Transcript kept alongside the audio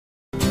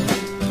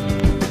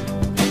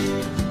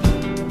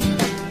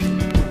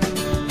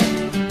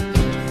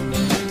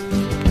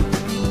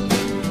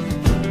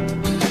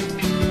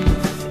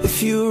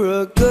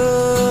a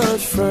good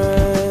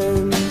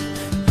friend.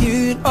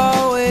 You'd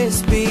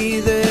always be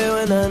there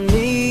when I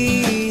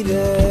need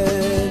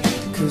it.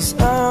 'Cause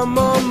I'm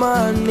on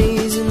my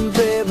knees and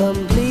babe, I'm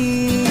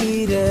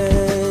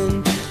bleeding.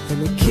 And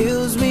it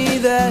kills me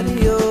that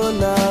you're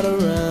not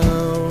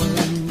around.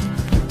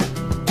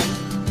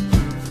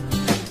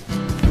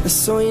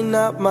 So you're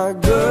not my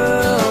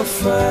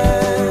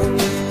girlfriend.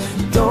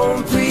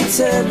 Don't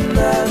pretend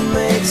that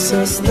makes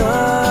us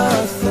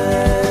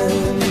nothing.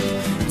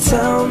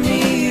 Tell me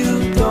you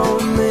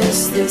don't miss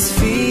this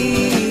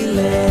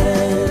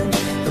feeling.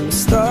 I'm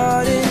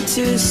starting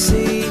to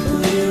see who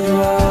you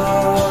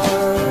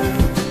are.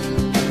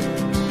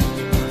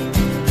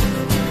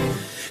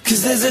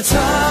 'Cause there's a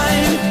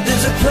time,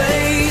 there's a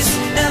place,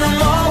 and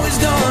I'm always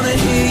gonna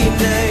hear your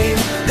name.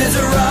 There's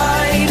a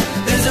right,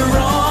 there's a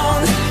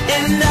wrong,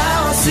 and now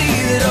I see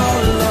it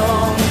all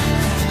along.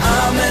 I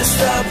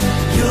messed up,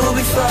 you'll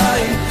be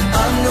fine.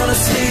 I'm gonna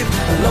sleep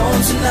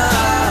alone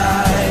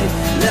tonight.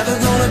 Never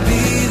gonna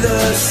be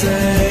the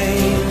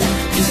same,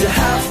 'cause you're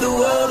half the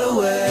world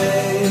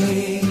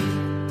away.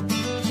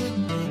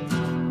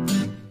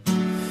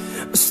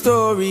 A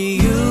story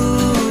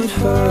you'd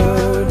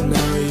heard,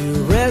 now you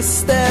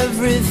rest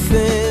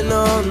everything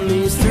on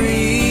these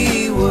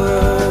 3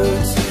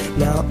 words.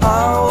 Now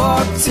I'll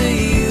walk to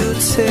you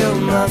till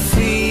my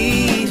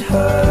feet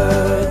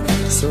hurt.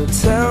 So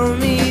tell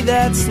me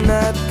that's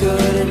not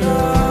good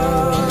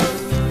enough.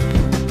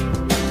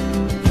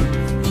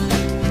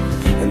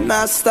 And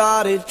I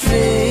started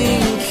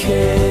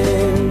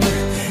drinking.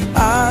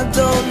 I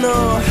don't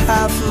know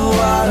half of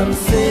what I'm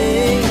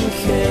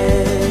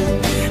thinking.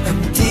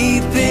 I'm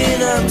deep in,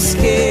 I'm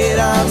scared,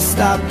 I'll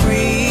stop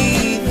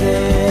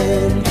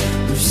breathing.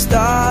 We've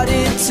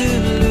started to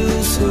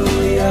lose who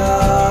we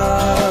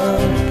are.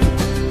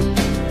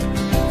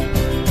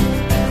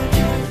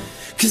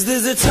 'Cause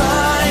there's a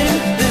time,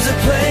 there's a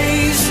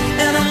place,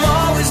 and I'm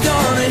always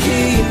gonna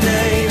hear your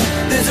name.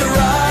 There's a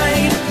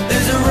right,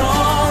 there's a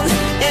wrong,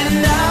 and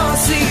now I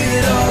see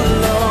it all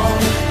along.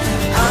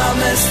 I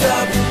messed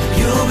up,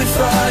 you'll be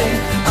fine.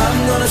 I'm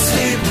gonna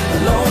sleep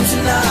alone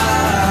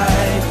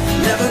tonight.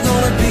 Never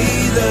gonna be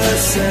the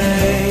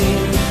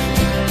same.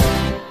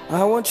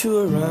 I want you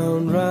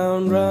around,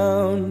 round,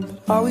 round.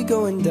 Are we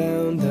going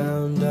down,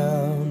 down,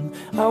 down?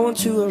 I want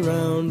you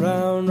around,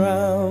 round,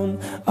 round.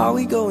 Are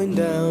we going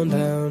down,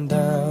 down,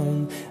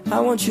 down? I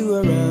want you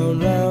around,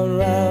 round,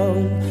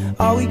 round.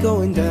 Are we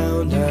going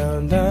down, down,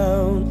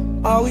 down?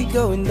 Are we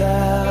going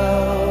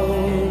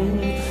down,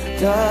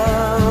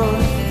 down?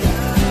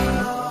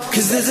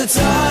 'Cause there's a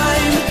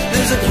time,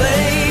 there's a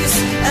place,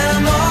 and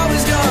I'm always